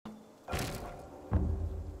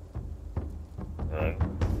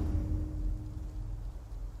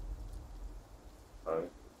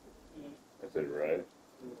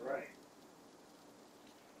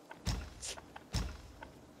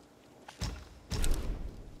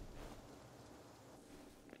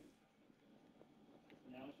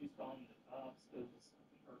because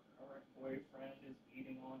her current boyfriend is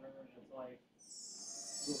beating on her, and it's like,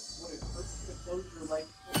 would it hurt you to close your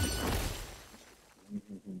legs for her?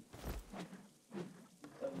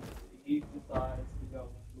 Because he decides to go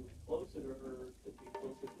and move closer to her to be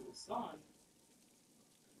closer to the sun.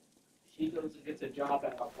 She goes and gets a job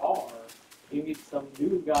at a bar. He meets some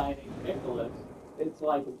new guy named Nicholas. It's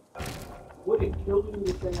like, would it kill you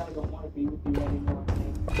to say I don't want to be with you anymore,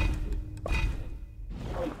 man?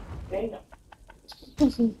 Like, damn.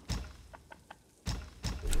 And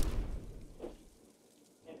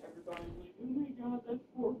everybody's like, oh my god, that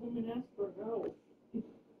poor woman asked for help.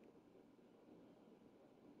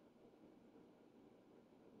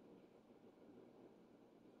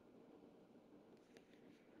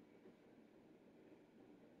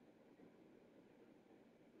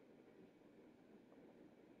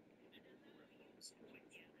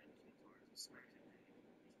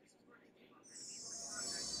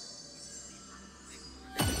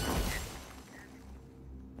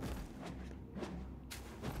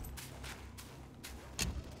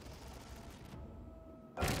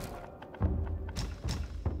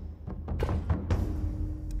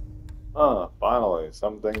 Finally,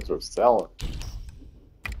 some things are selling.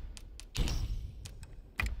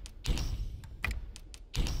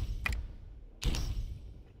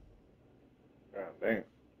 God damn.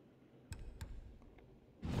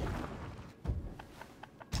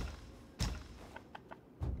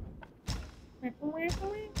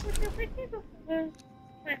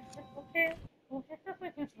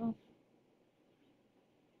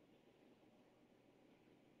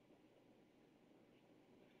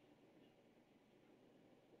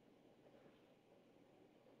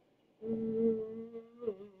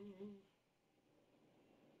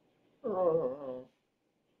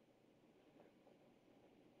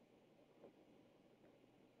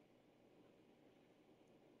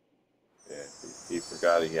 Yeah, he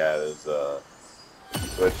forgot he had his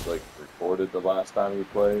Switch like recorded the last time he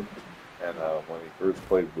played, and when he first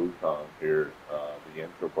played Wukong here, the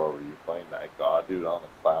intro part where you're playing that god dude on the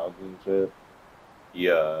clouds and shit,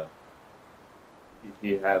 he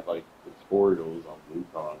he had like tutorials on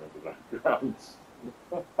Wukong in the background.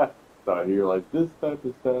 So I hear like this type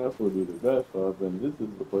of staff will be the best weapon. This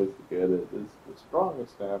is the place to get it. This is the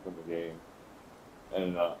strongest staff in the game.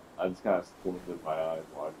 And I just kind of squinted my eyes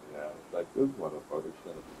watching it. I was like, this motherfucker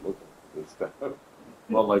shouldn't be looking for this stuff.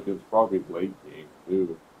 Well, like, it's probably late game,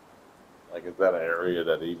 too. Like, it's that area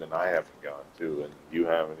that even I haven't gone to, and you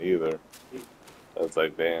haven't either. It's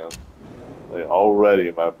like, damn. Like, already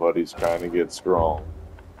my buddy's trying to get strong.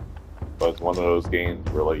 But it's one of those games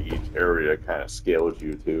where, like, each area kind of scales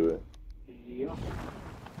you to it. Yeah.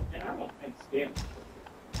 And I don't think scams.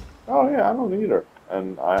 Oh, yeah, I don't either.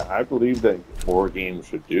 And I believe that more games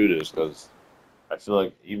should do this, because I feel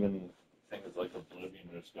like even things like Oblivion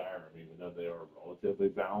or Skyrim, even though they are relatively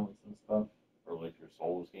balanced and stuff, or like your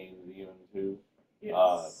Souls games even too, you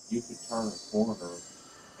could turn a corner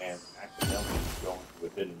and accidentally go into a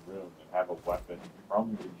hidden room and have a weapon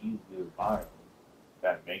from the easiest biome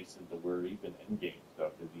that makes it to where even in-game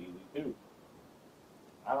stuff is easy too.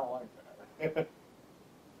 I don't like that.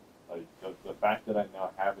 Like the fact that I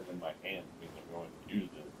now have it in my hand means I'm going to use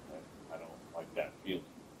it. I don't like that feeling.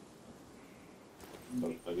 So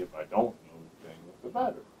it's like if I don't know anything, the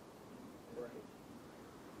better. Right.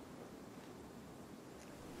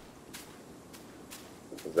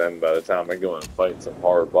 Because then by the time I go and fight some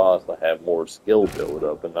hard boss, I have more skill build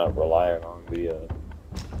up and not relying on the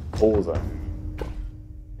tools I have.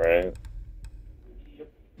 Right? Yep.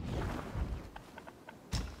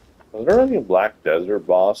 Was there any Black Desert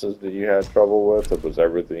bosses that you had trouble with, or was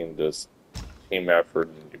everything just team effort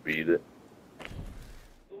and you beat it?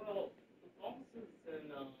 Well, the bosses in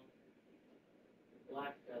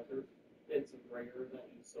Black Desert, it's rare that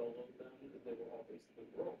you solo them because they were always the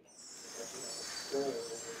world. Because you have a scroll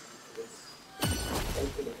where you could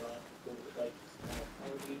open it up, go to like small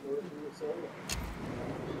party or do a solo.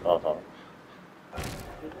 Uh-huh.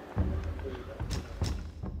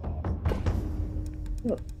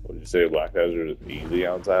 Huh. Would you say Black Desert is easy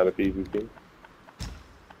outside of PvP?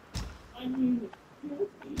 I mean, yeah,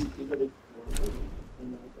 it's easy, but it's worth and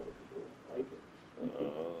that's what people like it.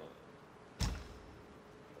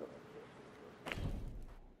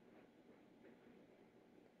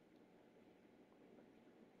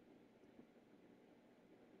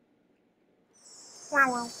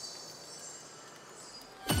 Wow.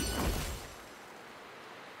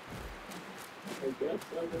 I guess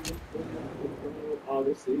I would just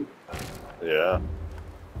Odyssey. Yeah.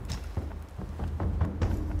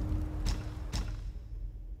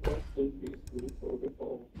 Rest in peace, Blue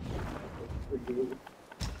Protocol. For you.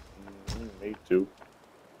 Me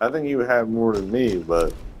I think you have more than me,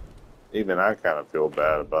 but even I kind of feel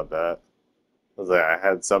bad about that. I was like, I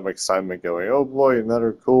had some excitement going, oh boy,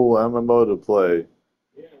 another cool MMO to play.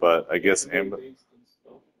 Yeah. But I guess Based and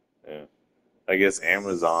stuff. yeah, I guess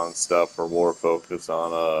Amazon stuff are more focused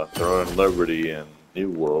on Throwing Liberty and New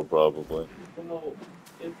World probably. Well,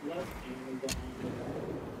 it's less Amazon and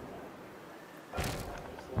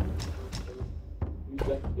it's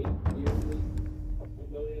like we spent 8 years,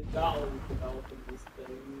 $2 million developing this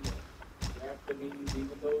thing. Japanese,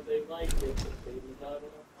 even though they like it, but there's not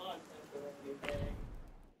enough content or anything.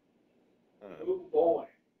 Hmm. Oh boy,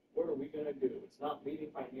 what are we gonna do? It's not meeting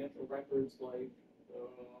financial records like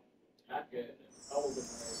Hackett and Elden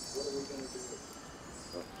Ring. What are we gonna do?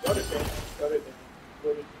 Shut it down, shut it down.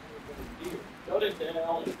 What are we gonna do? Shut it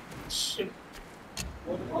down.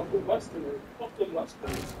 What about the Westerners? Fuck the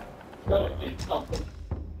Westerners. Shut it down.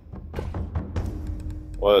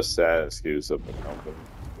 What a sad excuse of the company.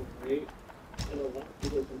 Right? And a lot of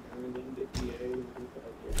people comparing them to EA and things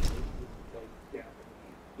like that. Like, yeah,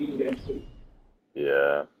 EA.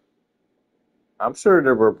 Yeah. I'm sure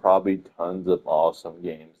there were probably tons of awesome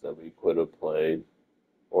games that we could have played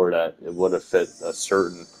or that it would have fit a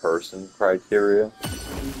certain person criteria.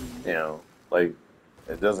 You know, like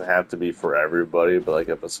it doesn't have to be for everybody, but like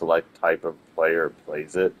if a select type of player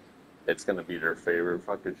plays it, it's gonna be their favorite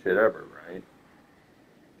fucking shit ever, right?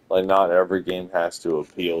 Like not every game has to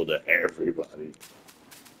appeal to everybody.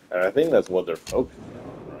 And I think that's what they're focusing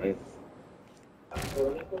on, right?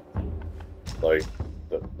 Like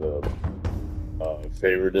the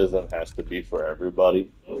favoritism has to be for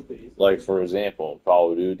everybody. Like for example,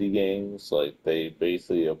 Call of Duty games, like they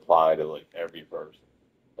basically apply to like every person.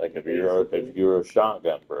 Like if you're a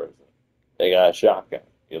shotgun person, they got a shotgun.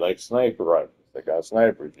 You like sniper rifles, they got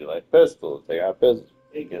snipers. You like pistols, they got pistols.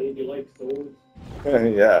 Hey, kid, you like swords?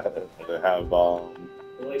 Yeah, they have You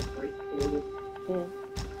like breakthrough? Hmm.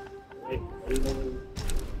 Like claymores?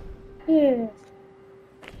 Yeah.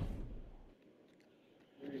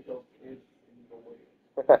 There you go, kid. Enjoy.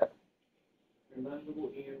 Remember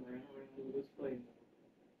what Ian ran around with this claymore.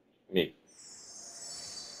 Me.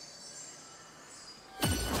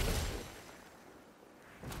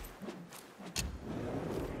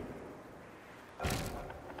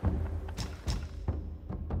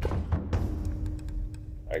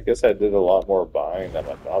 I guess I did a lot more buying than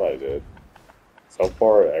I thought I did. So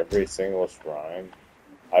far, every single shrine,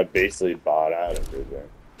 I basically bought out everything.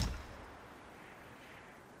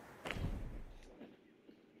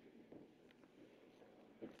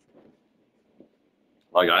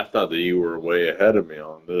 Like I thought that you were way ahead of me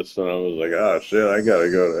on this, and I was like, "Ah, shit! I gotta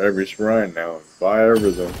go to every shrine now and buy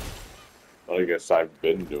everything." Well, I guess I've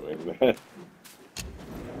been doing that.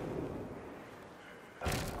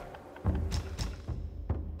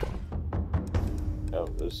 Oh,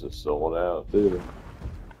 this is sold out too.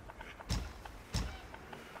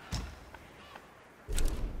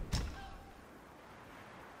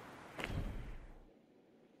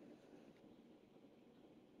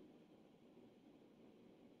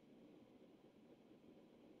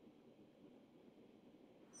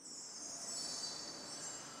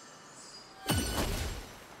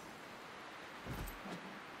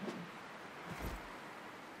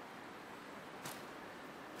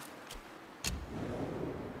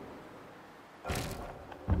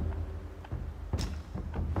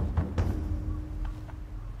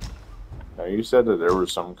 Now you said that there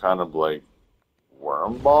was some kind of like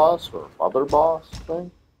worm boss or mother boss thing.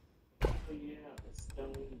 Oh yeah, the stone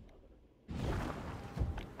mother.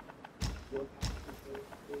 What happened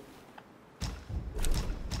to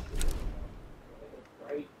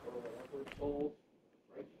right or whatever it's called?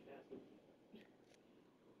 Right castle.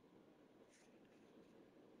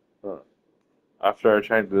 Huh. After I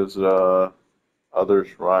check this other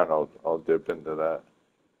shrine, I'll dip into that.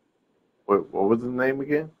 Wait, what was the name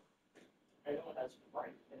again? I know it has right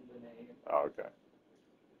in the name. Oh, okay.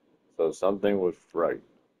 So something with fright.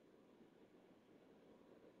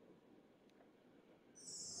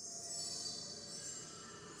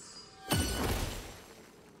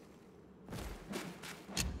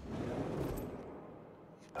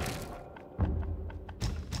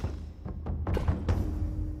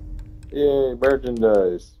 Yay,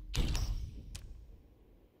 merchandise.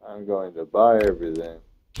 I'm going to buy everything.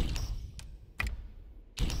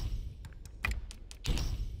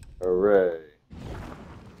 Hooray.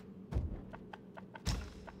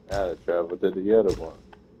 Now to travel to the other one.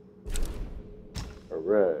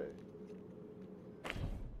 Hooray.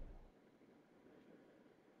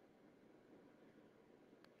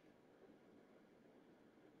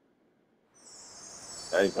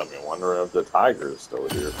 Now you got me wondering if the tiger is still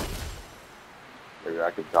here. Maybe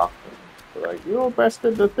I could talk to him. Be like, you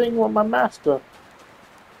bested the thing with my master.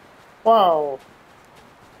 Wow.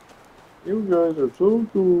 You guys are so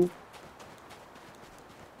cool.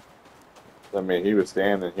 I mean, he was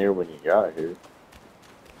standing here when you got here.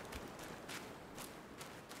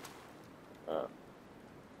 Uh,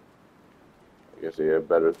 I guess he had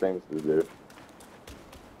better things to do.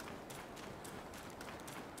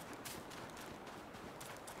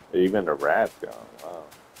 Even the rat's gone. Wow.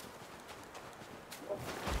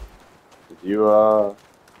 Did you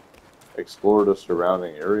explore the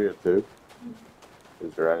surrounding area too?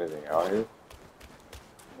 Is there anything out here?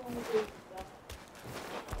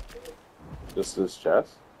 Just this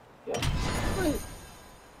chest? Yeah.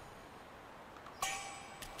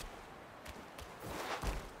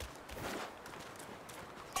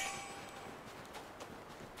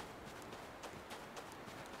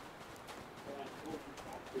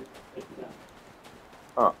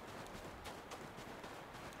 Huh.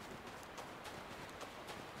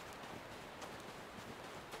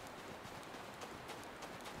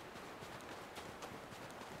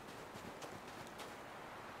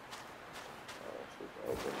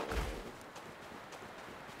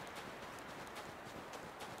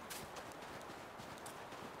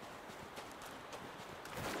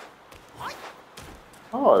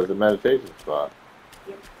 Oh, there's a meditation spot.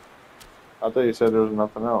 Yep. I thought you said there was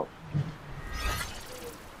nothing else.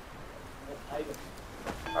 Item.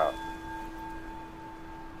 Oh.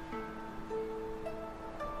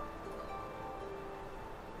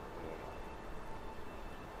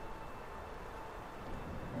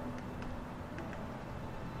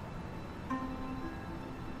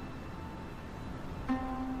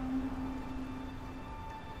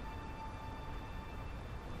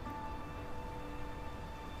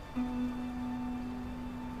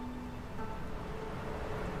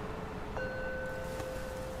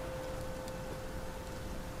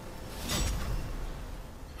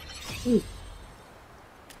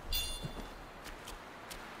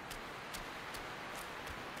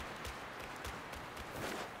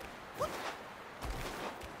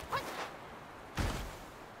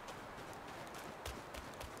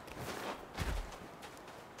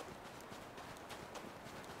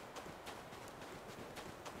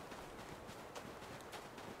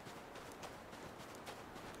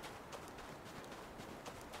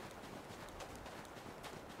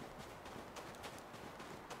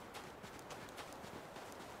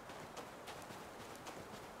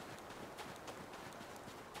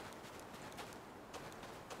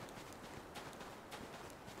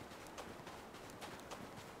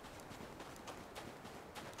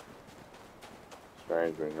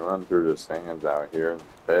 Strange when you run through the sands out here in the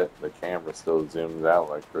pit, the camera still zooms out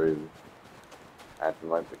like crazy. Acting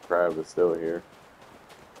like the crab is still here.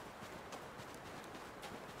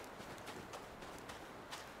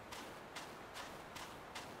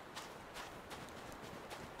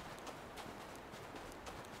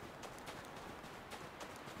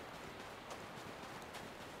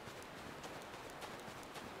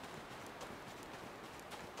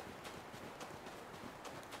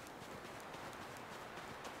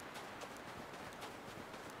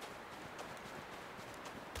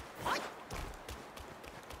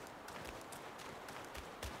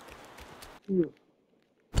 Yeah.